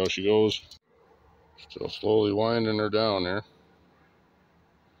 See how she goes. Still slowly winding her down there.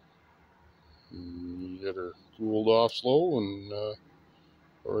 Get her cooled off slow, and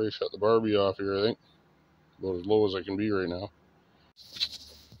already shut the Barbie off here, I think. About as low as I can be right now.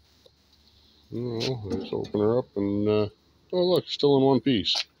 Oh, I just open her up and oh look, still in one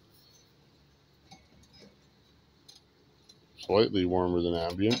piece. Slightly warmer than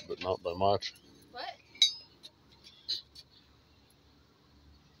ambient, but not by much. What?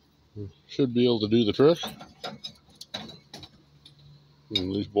 Should be able to do the trick. At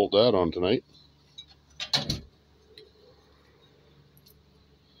least bolt that on tonight.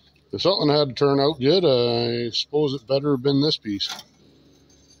 If something had to turn out good, I suppose it better have been this piece.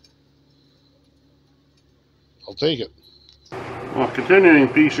 I'll take it. Well, continuing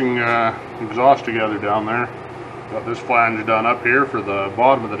piecing exhaust together down there. Got this flange done up here for the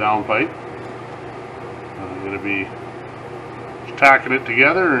bottom of the downpipe. I'm going to be just tacking it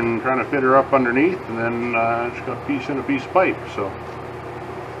together and trying to fit her up underneath, and then just got a piece in a piece of pipe. So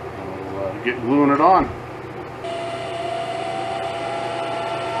I'll get gluing it on.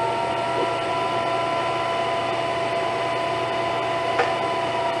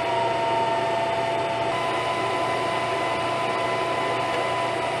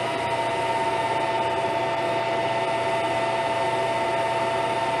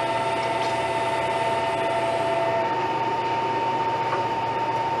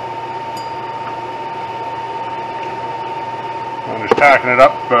 I'm just tacking it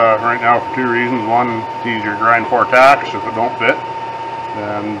up right now for two reasons. One, it's easier to grind 4 tacks if it don't fit.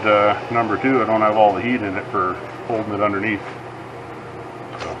 And number two, I don't have all the heat in it for holding it underneath.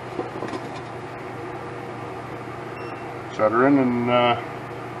 So, set her in and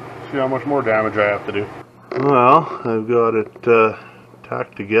see how much more damage I have to do. Well, I've got it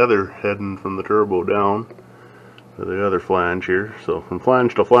tacked together heading from the turbo down to the other flange here. So from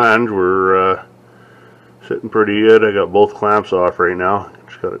flange to flange we're sitting pretty good. I got both clamps off right now.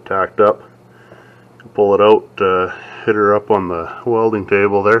 Just got it tacked up. Pull it out, hit her up on the welding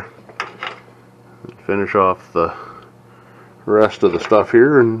table there. Finish off the rest of the stuff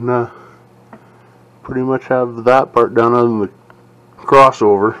here, and pretty much have that part done on the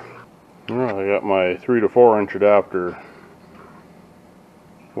crossover. Well, I got my 3 to 4 inch adapter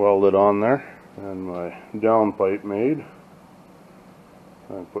welded on there, and my downpipe made.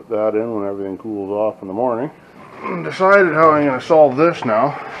 I put that in when everything cools off in the morning. Decided how I'm going to solve this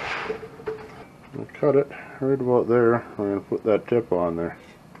now. I cut it right about there. I'm going to put that tip on there.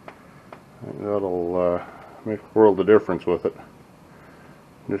 I think that'll make a world of difference with it.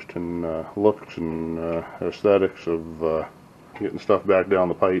 Just in looks and aesthetics of getting stuff back down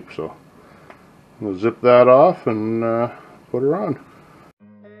the pipe. So I'm going to zip that off and put her on.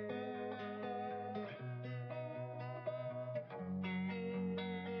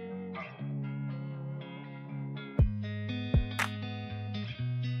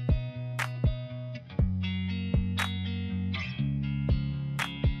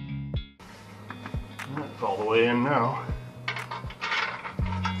 That's all the way in now.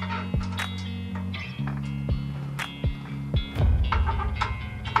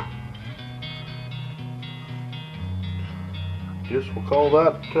 Guess we'll call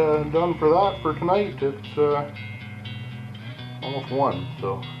that done for that for tonight. It's almost 1,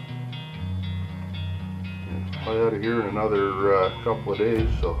 so I'll be out of here in another couple of days.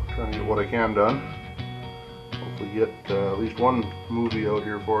 So trying to get what I can done. Hopefully get at least one movie out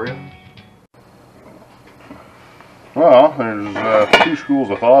here for you. Well, there's 2 schools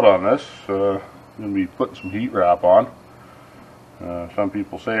of thought on this. I'm going to be putting some heat wrap on. Some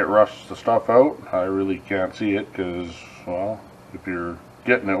people say it rusts the stuff out. I really can't see it because, well, if you're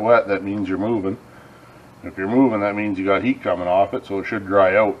getting it wet, that means you're moving. If you're moving, that means you got heat coming off it, so it should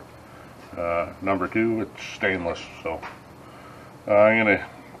dry out. Number 2, it's stainless, so I'm going to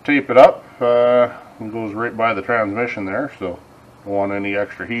tape it up. It goes right by the transmission there, so don't want any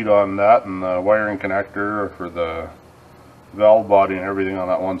extra heat on that, and the wiring connector for the valve body and everything on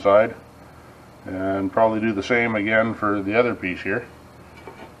that one side. and probably do the same again for the other piece here.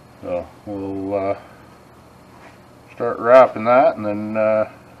 So we'll start wrapping that, and then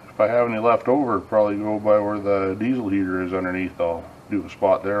if I have any left over, probably go by where the diesel heater is underneath. I'll do a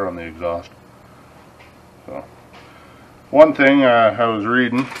spot there on the exhaust. So one thing I was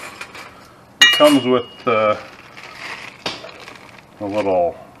reading, it comes with a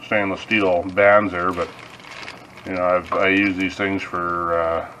little stainless steel bands there, but you know, I use these things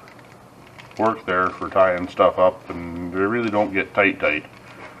for work there for tying stuff up, and they really don't get tight.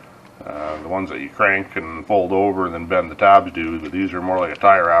 The ones that you crank and fold over and then bend the tabs do, but these are more like a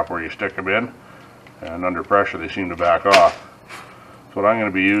tie wrap where you stick them in, and under pressure they seem to back off. So what I'm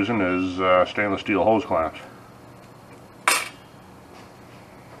going to be using is stainless steel hose clamps.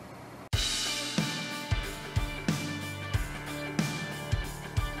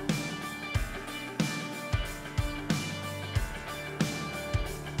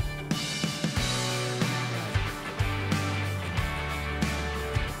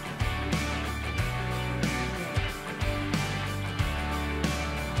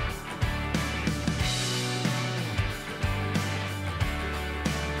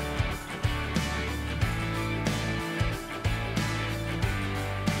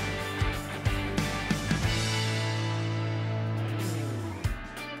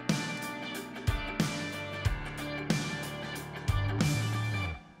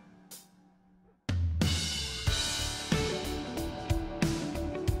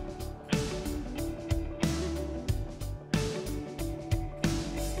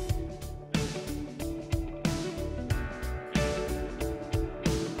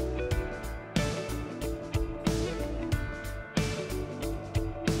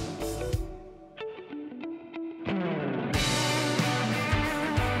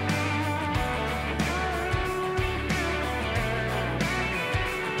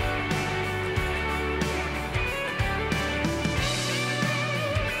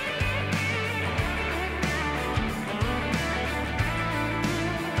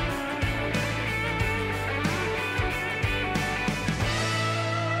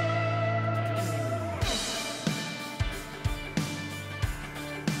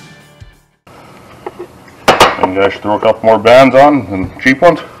 And I should throw a couple more bands on, and cheap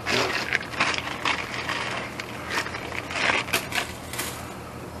ones.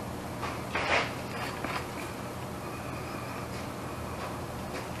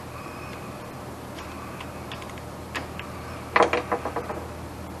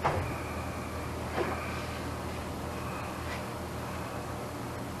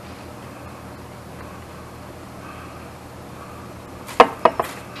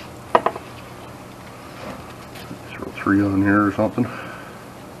 Throw 3 on here or something.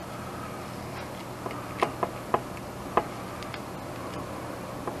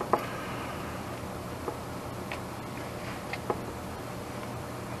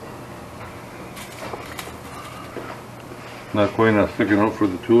 Not quite enough sticking out for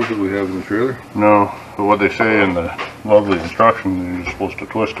the tools that we have in the trailer? No, but what they say in the lovely instructions, you're supposed to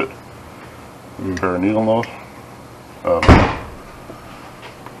twist it. Pair of needle nose. Kind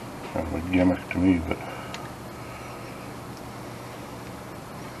of a gimmick to me, but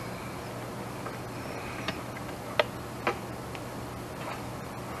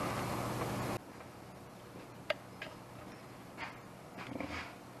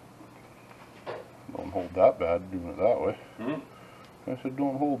don't hold that bad doing it that way. I said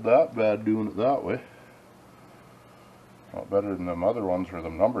don't hold that bad doing it that way. Not better than them other ones or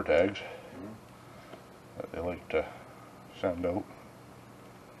them number tags that they like to send out.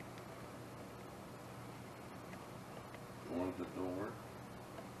 The ones that don't work?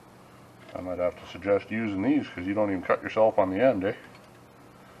 I might have to suggest using these because you don't even cut yourself on the end, eh?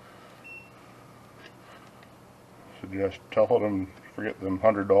 Suggest telling them forget them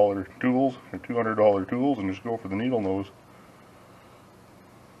 $100 tools or $200 tools and just go for the needle nose.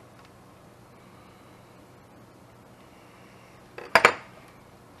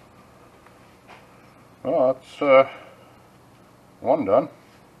 Well, that's one done.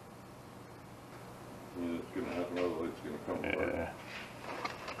 Yeah, it's going to happen, otherwise it's going to come apart.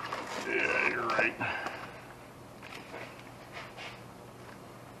 Yeah, you're right.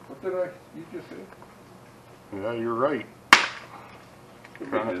 What did you just say? Yeah, you're right.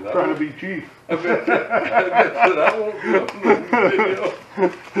 Trying to be cheap. I bet that won't be up in the video.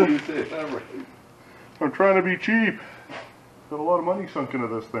 You say that right. I'm trying to be cheap. Got a lot of money sunk into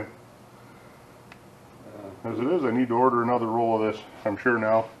this thing. As it is, I need to order another roll of this, I'm sure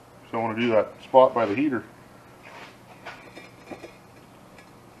now. So I want to do that spot by the heater.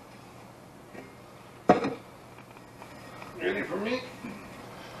 Ready for me?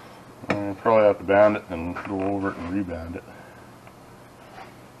 I'll probably have to band it and go over it and reband it.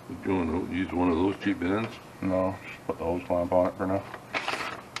 You want to use one of those cheap bands? No, just put the hose clamp on it for now.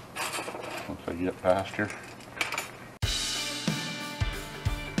 Once I get past here.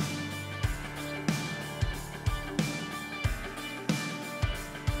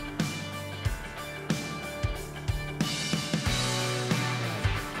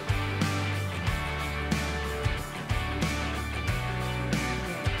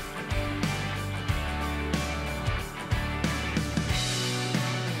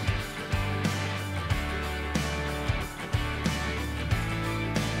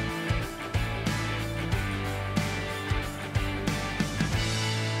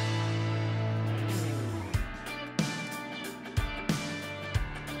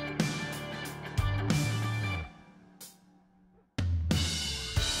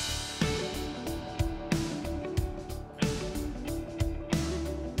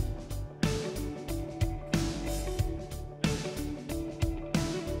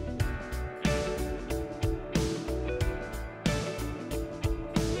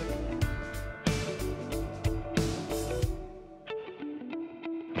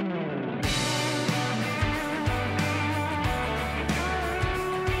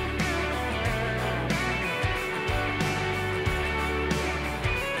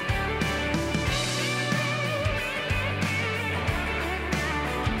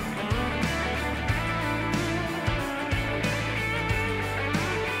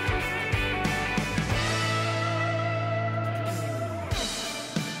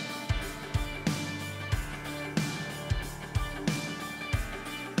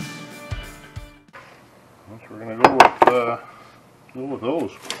 We're going to go with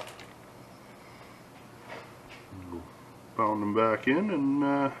those. Pound them back in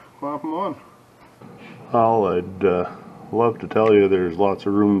and clamp them on. Well, I'd love to tell you there's lots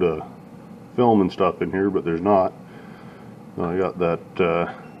of room to film and stuff in here, but there's not. I got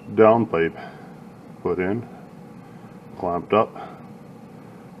that down pipe put in, clamped up,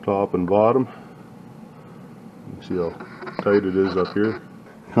 top and bottom. You can see how tight it is up here.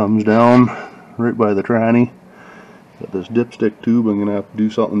 Comes down right by the tranny. Got this dipstick tube I'm going to have to do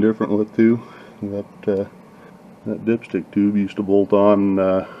something different with too. That dipstick tube used to bolt on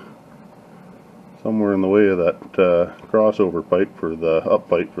somewhere in the way of that crossover pipe for the up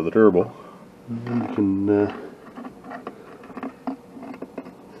pipe for the turbo. And you can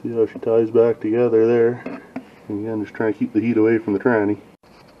see how she ties back together there. And again, just trying to keep the heat away from the tranny.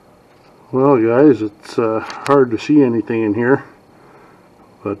 Well guys, it's hard to see anything in here,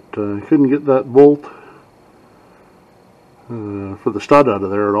 but I couldn't get that bolt for the stud out of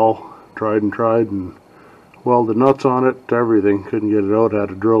there at all. Tried and welded nuts on it, everything. Couldn't get it out, had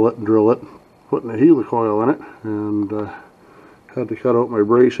to drill it, putting a helicoil in it, and had to cut out my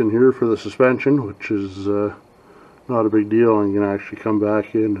brace in here for the suspension, which is not a big deal. I'm going to actually come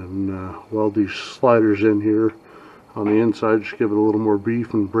back in and weld these sliders in here on the inside, just give it a little more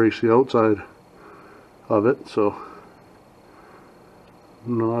beef and brace the outside of it. So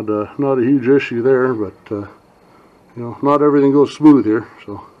not a huge issue there, but you know, not everything goes smooth here.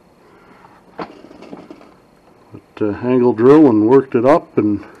 So but angle drill and worked it up,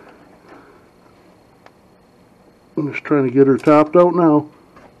 and I'm just trying to get her topped out now.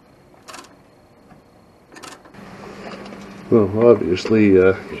 Well, obviously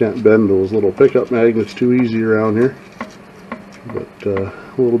can't bend those little pickup magnets too easy around here, but a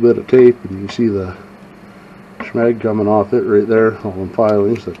little bit of tape and you see the schmag coming off it right there, all them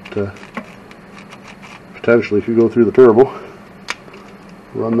filings that potentially could go through the turbo.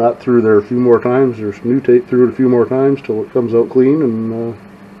 Run that through there a few more times. There's new tape through it a few more times till it comes out clean, and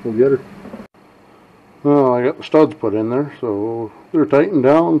we'll get her. Well, I got the studs put in there, so they're tightened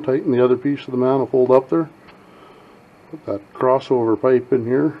down. Tighten the other piece of the manifold up there. Put that crossover pipe in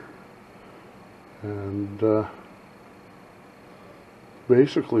here, and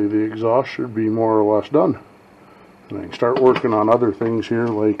basically the exhaust should be more or less done. And I can start working on other things here,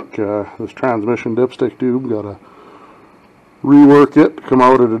 like this transmission dipstick tube. Got to rework it, come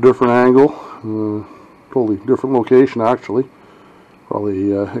out at a different angle, totally different location actually.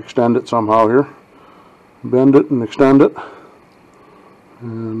 Probably extend it somehow here, bend it and extend it,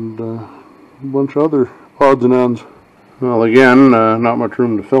 and a bunch of other odds and ends. Well, again, not much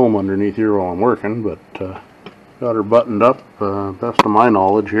room to film underneath here while I'm working, but got her buttoned up, best of my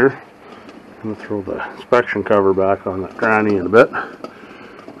knowledge here. I'm going to throw the inspection cover back on that tranny in a bit,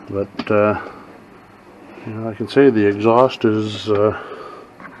 but you know, I can say the exhaust is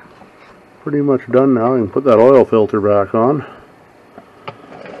pretty much done now. I can put that oil filter back on,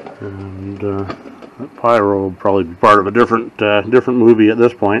 and that pyro will probably be part of a different movie at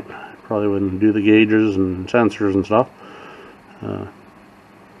this point. probably wouldn't do the gauges and sensors and stuff.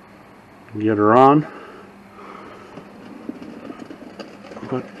 Get her on.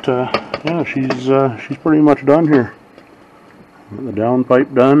 But yeah, she's pretty much done here. Got the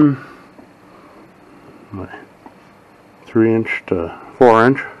downpipe done. My 3-inch to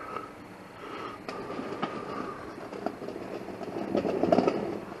 4-inch.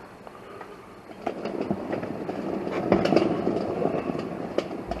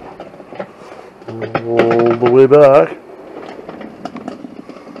 All the way back.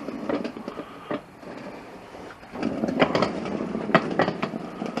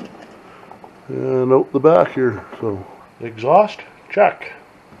 And out the back here. So exhaust, check.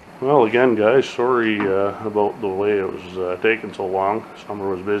 Well, again, guys, sorry about the way it was taking so long. Summer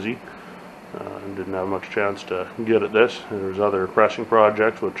was busy and didn't have much chance to get at this. There's other pressing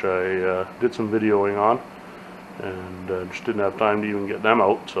projects which I did some videoing on, and just didn't have time to even get them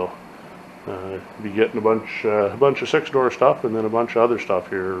out. So be getting a bunch of 6-door stuff, and then a bunch of other stuff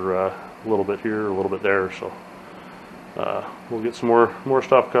here, a little bit here, a little bit there. So we'll get some more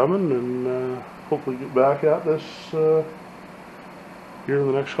stuff coming, and hopefully get back at this here in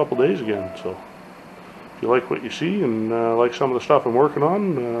the next couple days again. So if you like what you see and like some of the stuff I'm working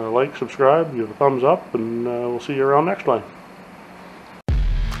on, like, subscribe, give a thumbs up, and we'll see you around next time.